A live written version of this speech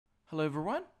Hello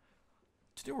everyone.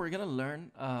 Today we're going to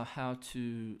learn how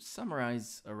to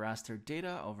summarize a raster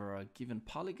data over a given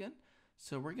polygon.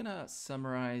 So we're going to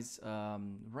summarize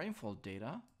rainfall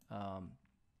data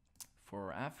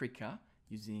for Africa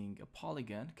using a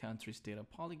polygon, countries data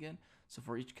polygon. So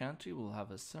for each country we'll have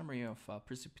a summary of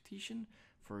precipitation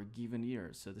for a given year.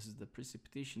 So this is the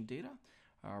precipitation data.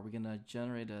 We're going to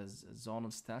generate a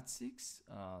zonal statistics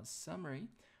summary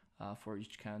for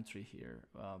each country here.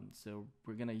 So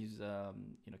we're gonna use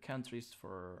countries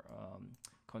for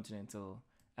continental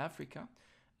Africa,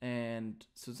 and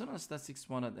so zonal statistics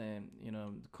one of the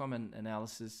common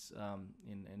analysis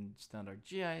in standard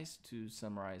GIS to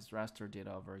summarize raster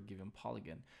data over a given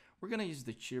polygon. We're gonna use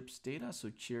the CHIRPS data. So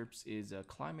CHIRPS is a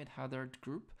climate hazard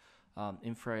group,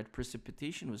 infrared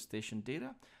precipitation with station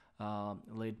data.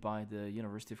 Led by the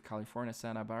University of California,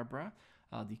 Santa Barbara,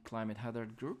 the climate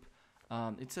hazard group.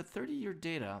 It's a 30-year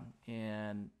data,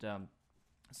 and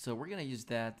so we're gonna use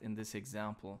that in this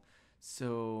example.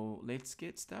 So let's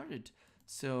get started.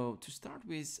 So to start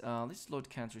with, let's load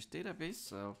countries database.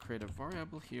 So I'll create a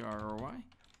variable here, ROI,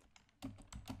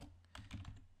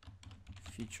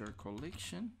 feature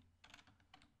collection.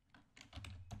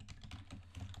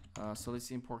 So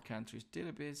let's import countries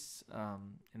database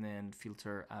and then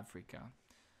filter Africa.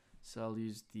 So I'll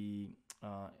use the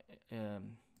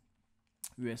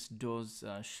US DOS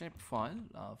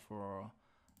shapefile for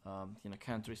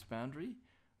countries boundary,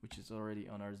 which is already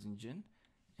on our engine,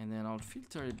 and then I'll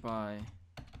filter it by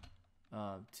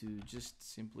to just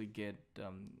simply get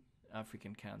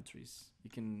African countries. You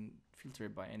can filter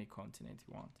it by any continent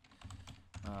you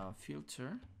want.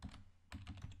 Filter.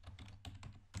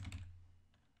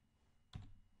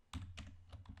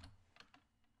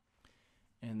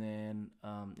 And then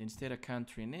instead of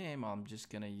country name, I'm just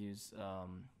gonna use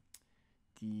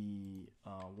the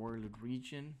world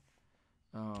region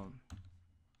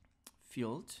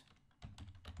field,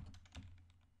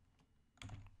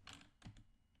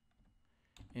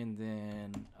 and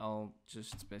then I'll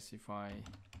just specify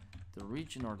the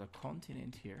region or the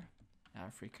continent here,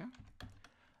 Africa.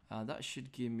 That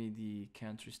should give me the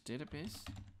countries database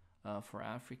for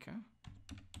Africa.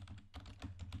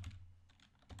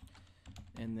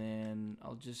 And then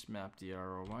I'll just map the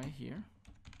ROI here,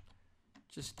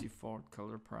 just default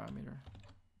color parameter.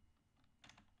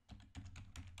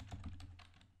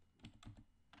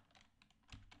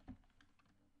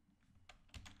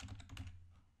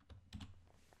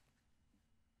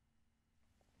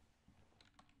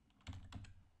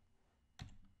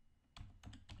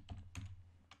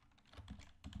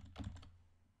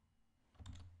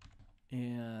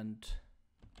 And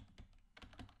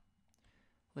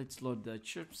let's load the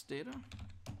CHIRPS data.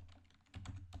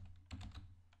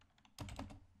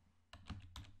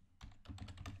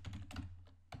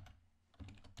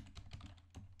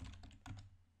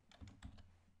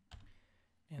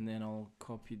 And then I'll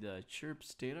copy the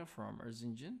CHIRPS data from Earth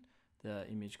Engine, the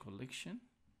image collection.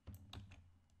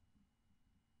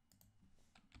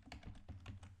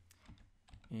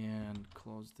 And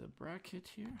close the bracket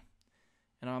here.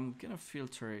 And I'm gonna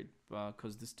filter it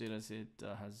because this data set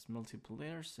has multiple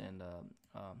layers and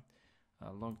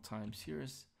long time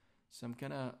series. So I'm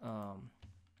gonna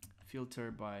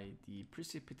filter by the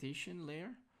precipitation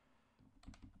layer.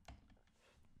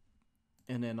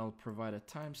 And then I'll provide a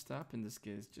timestamp, in this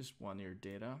case just 1 year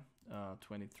data,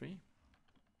 23.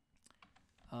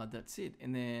 That's it.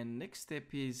 And then next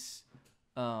step is,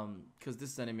 because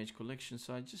this is an image collection,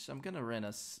 so I'm gonna run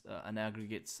an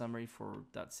aggregate summary for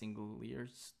that single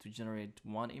years to generate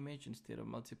one image instead of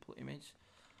multiple images.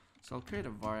 So I'll create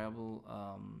a variable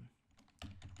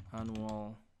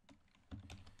annual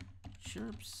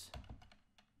CHIRPS,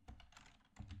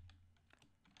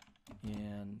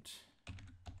 and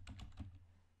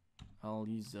I'll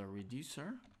use a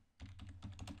reducer.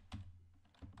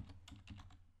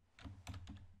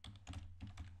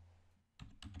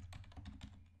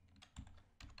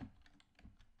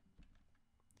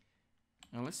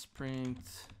 Now let's print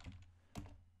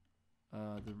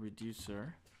the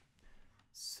reducer.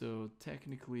 So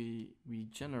technically we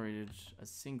generated a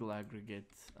single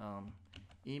aggregate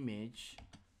image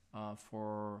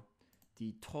for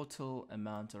the total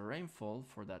amount of rainfall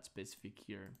for that specific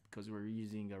year, because we're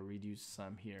using a reduced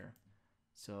sum here.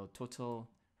 So total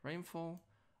rainfall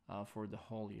for the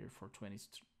whole year for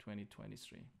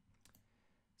 2023.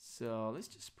 So let's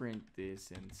just print this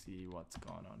and see what's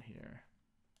going on here.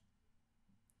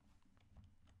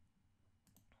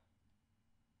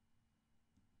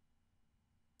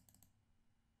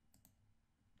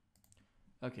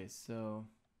 Okay, so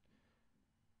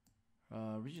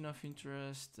region of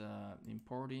interest,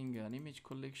 importing an image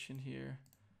collection here,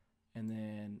 and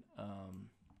then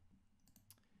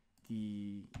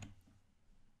the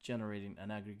generating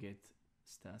an aggregate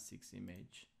statistics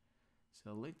image.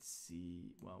 So let's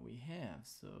see what we have.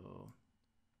 So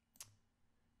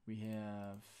we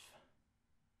have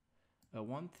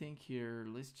one thing here.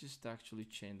 Let's just actually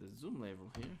change the zoom level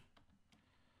here.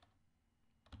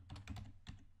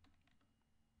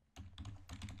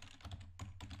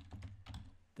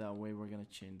 That way we're gonna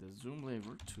change the zoom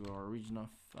level to our region of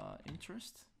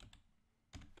interest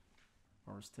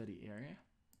or study area.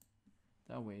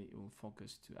 That way it will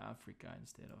focus to Africa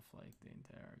instead of like the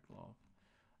entire globe.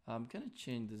 I'm gonna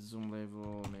change the zoom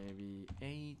level maybe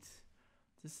 8.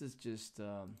 This is just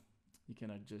you can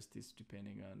adjust this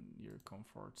depending on your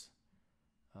comfort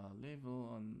level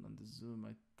on the zoom.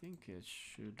 I think it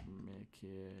should make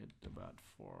it about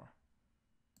 4.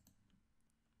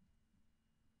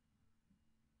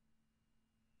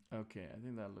 Okay, I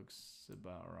think that looks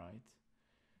about right.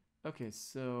 Okay,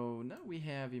 so now we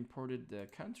have imported the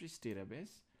countries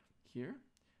database here,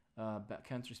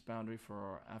 countries boundary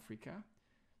for Africa.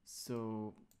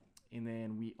 So, and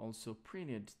then we also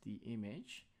printed the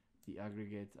image, the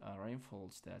aggregate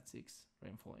rainfall statistics,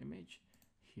 rainfall image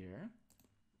here.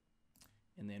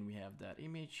 And then we have that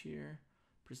image here,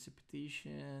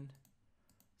 precipitation.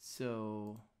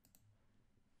 So,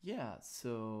 yeah,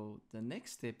 so the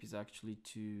next step is actually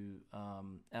to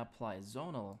apply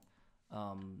zonal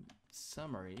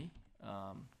summary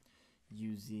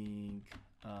using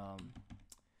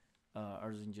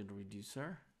Argentine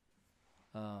reducer.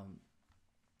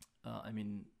 I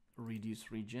mean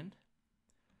reduce region.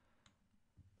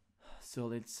 So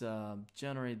let's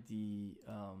generate the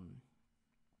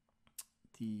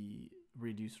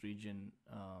reduce region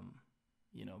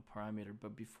parameter.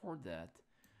 But before that,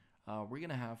 we're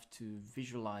gonna have to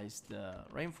visualize the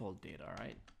rainfall data,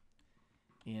 right?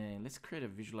 And let's create a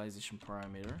visualization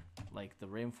parameter like the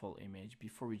rainfall image.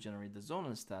 Before we generate the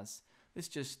zonal stats, let's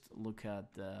just look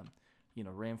at the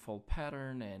rainfall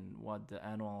pattern and what the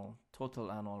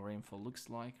total annual rainfall looks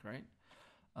like, right?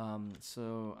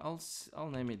 So I'll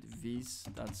name it Vis.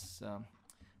 That's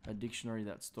a dictionary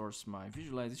that stores my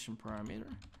visualization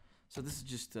parameter. So this is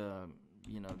just the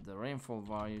rainfall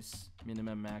values,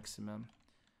 minimum, maximum.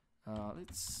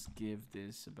 Let's give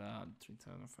this about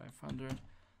 3,500.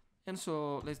 And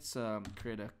so let's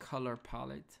create a color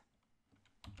palette.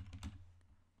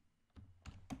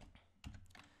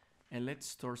 And let's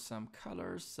store some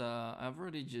colors. I've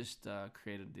already just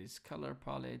created these color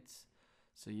palettes,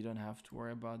 so you don't have to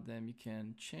worry about them. You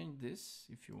can change this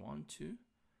if you want to.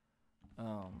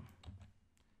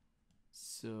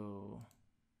 So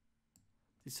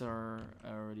these are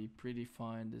already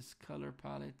predefined as color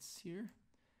palettes here,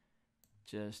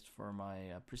 just for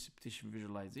my precipitation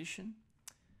visualization.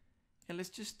 And let's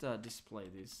just display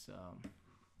this,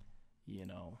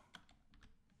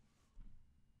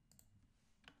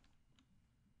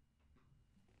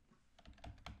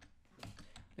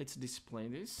 let's display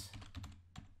this.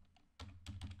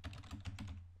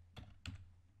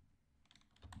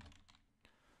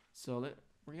 So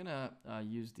we're gonna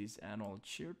use this annual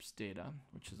chirps data,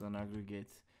 which is an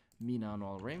aggregate mean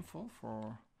annual rainfall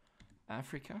for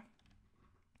Africa.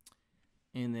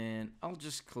 And then I'll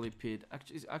just clip it.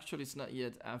 Actually, it's not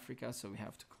yet Africa, so we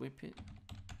have to clip it.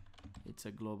 It's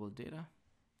a global data.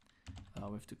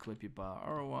 We have to clip it by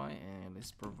ROI, and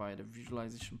let's provide a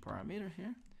visualization parameter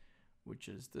here, which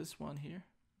is this one here.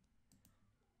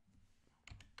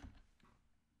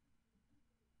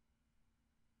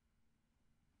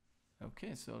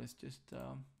 Okay, so let's just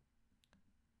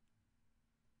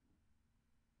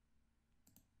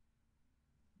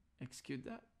execute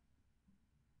that.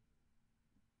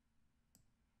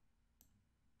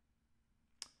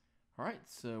 All right,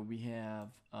 so we have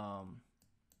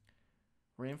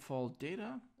rainfall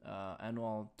data,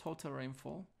 annual total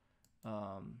rainfall,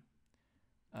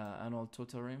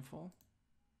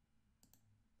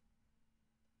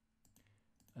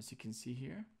 as you can see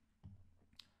here.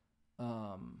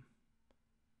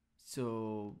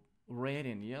 So red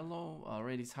and yellow,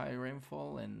 red is high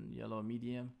rainfall and yellow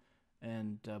medium,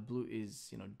 and blue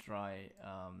is dry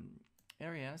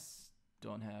areas,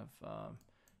 don't have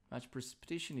much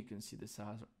precipitation. You can see the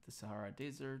Sahara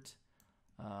Desert,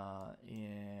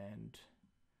 and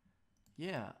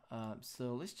yeah,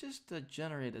 so let's just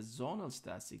generate a zonal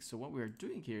statistic. So what we're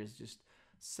doing here is just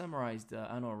summarize the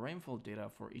annual rainfall data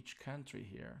for each country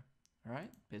here. All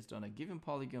right, based on a given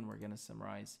polygon, we're gonna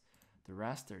summarize the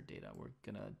raster data. We're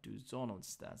gonna do zonal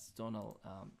stats, zonal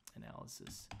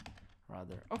analysis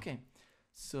rather. Okay,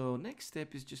 so next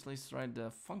step is just let's write the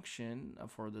function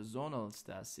for the zonal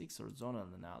statistics or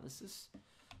zonal analysis.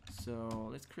 So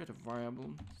let's create a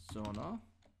variable Zonal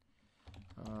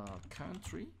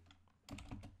country.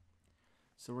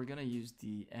 So we're gonna use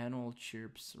the annual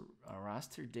chirps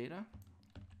raster data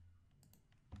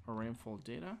or rainfall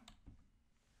data,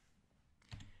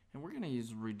 and we're gonna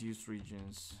use reduce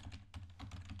regions,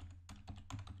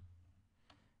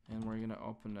 and we're gonna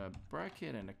open a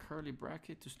bracket and a curly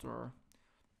bracket to store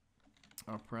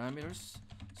our parameters.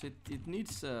 So it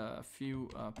needs a few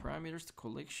parameters to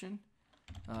collection.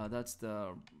 That's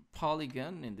the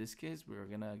polygon. In this case, we're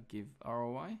gonna give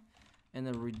ROI, and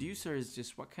the reducer is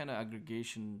just what kind of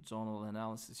aggregation zonal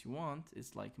analysis you want.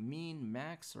 It's like mean,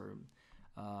 max, or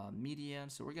median.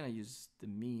 So we're gonna use the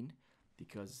mean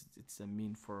because it's a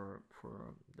mean for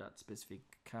that specific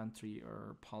country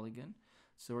or polygon.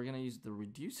 So we're gonna use the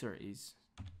reducer is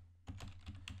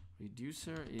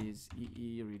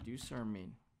EE reducer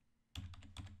mean.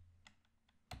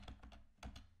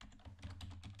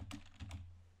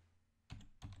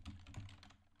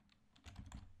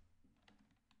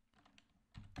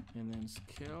 And then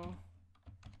scale,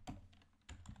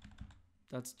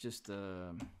 that's just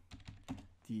the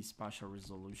spatial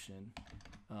resolution.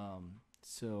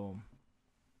 So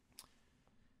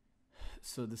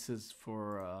this is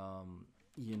for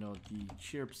you know, the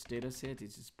chirps data set.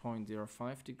 It is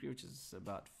 0.05 degree, which is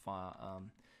about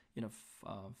 5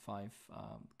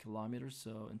 kilometers.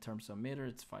 So in terms of meter,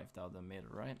 it's 5,000 meter,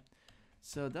 right?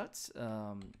 So that's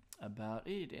about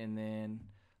it. And then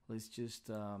let's just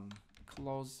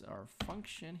close our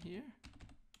function here.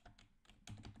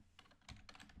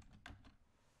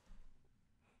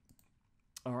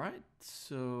 All right,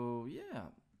 so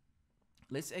yeah,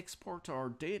 let's export our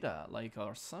data, like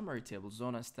our summary table,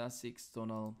 zonal statistics,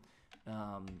 zonal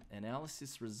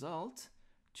analysis result,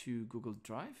 to Google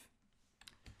Drive.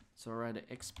 So write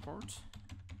export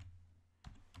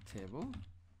table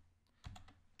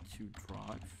to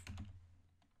Drive,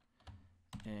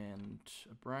 and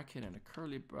a bracket and a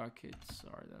curly bracket.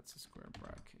 Sorry, that's a square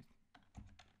bracket.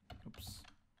 Oops.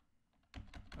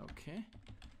 Okay.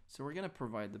 So we're gonna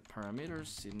provide the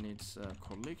parameters. It needs a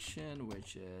collection,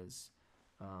 which is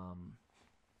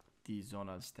the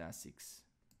zonal statistics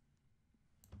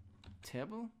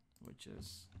table, which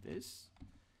is this,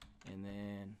 and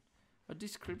then a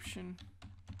description.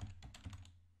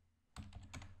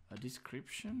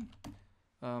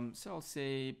 So I'll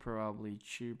say probably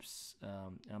chirps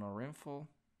annual rainfall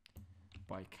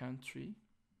by country,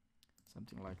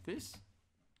 something like this.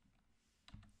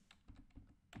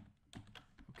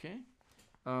 Okay,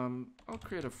 I'll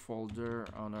create a folder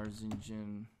on our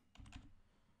Engine.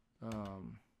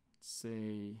 Say,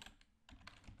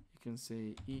 you can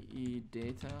say EE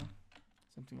data,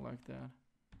 something like that.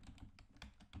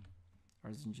 Our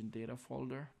Engine data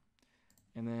folder,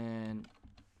 and then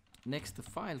next, the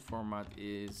file format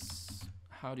is,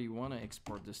 how do you want to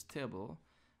export this table?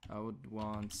 I would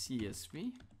want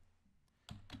CSV,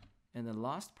 and the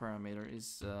last parameter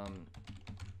is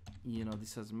you know,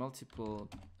 this has multiple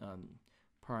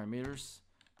parameters,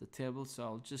 the table, so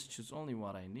I'll just choose only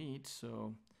what I need.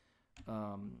 So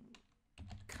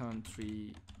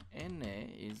country NA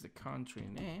is the country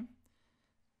name,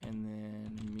 and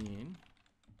then mean,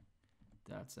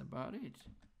 that's about it.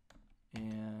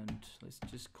 And let's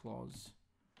just close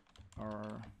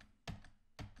our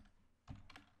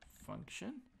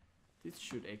function. This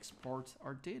should export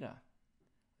our data.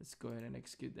 Let's go ahead and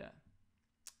execute that.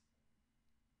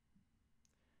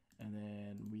 And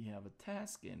then we have a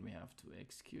task and we have to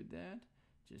execute that.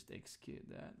 Just execute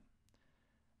that.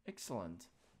 Excellent.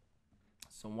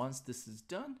 So once this is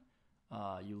done,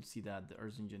 you'll see that the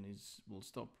Earth Engine will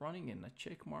stop running and a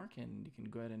check mark, and you can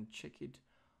go ahead and check it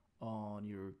on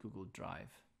your Google Drive.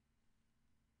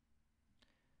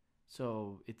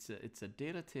 So it's a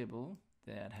data table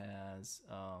that has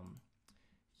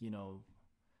you know,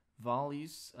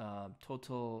 values,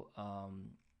 total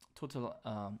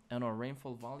annual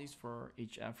rainfall values for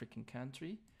each African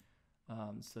country.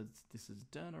 So this is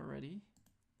done already.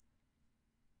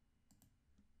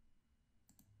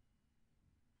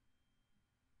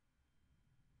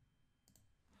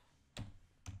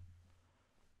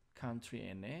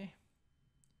 Country NA.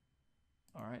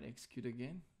 All right, execute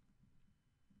again.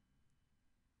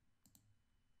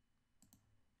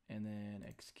 And then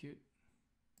execute.